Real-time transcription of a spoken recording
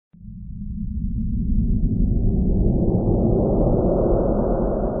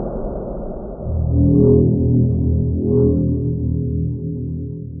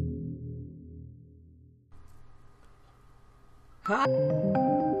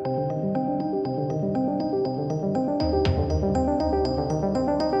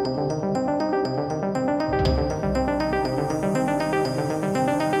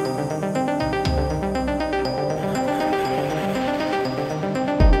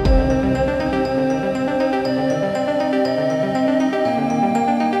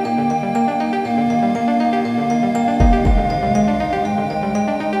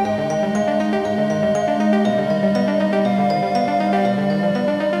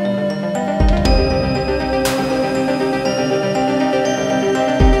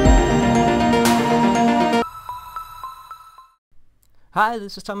Hi,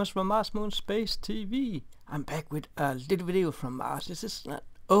 this is Thomas from Mars Moon Space TV. I'm back with a little video from Mars. This is an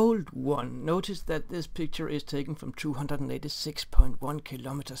old one. Notice that this picture is taken from 286.1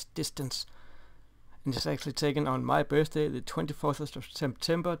 kilometers distance. And it's actually taken on my birthday, the 24th of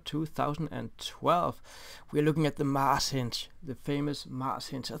September 2012. We're looking at the Mars Henge, the famous Mars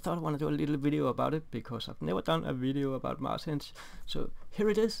Henge. I thought I wanted to do a little video about it because I've never done a video about Mars Henge. So here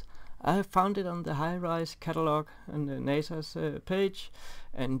it is. I found it on the High catalog on the NASA's page,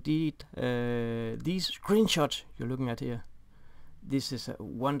 and indeed these screenshots you're looking at here. This is a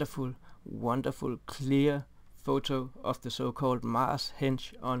wonderful, wonderful, clear photo of the so-called Mars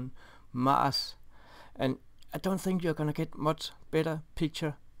Henge on Mars, and I don't think you're gonna get much better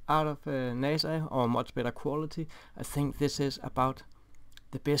picture out of NASA or much better quality. I think this is about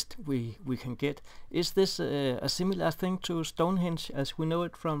the best we can get. Is this a similar thing to Stonehenge as we know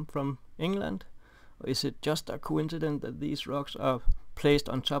it from England? Or is it just a coincidence that these rocks are placed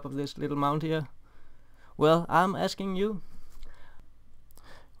on top of this little mound here? Well, I'm asking you,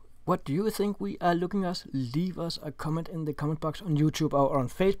 what do you think we are looking at? Leave us a comment in the comment box on YouTube or on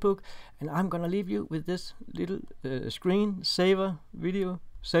Facebook, and I'm gonna leave you with this little screen saver video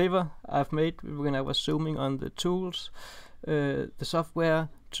saver I've made when I was zooming on the tools, the software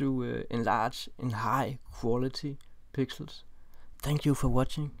to enlarge in high quality pixels. Thank you for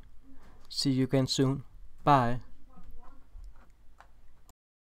watching. See you again soon. Bye.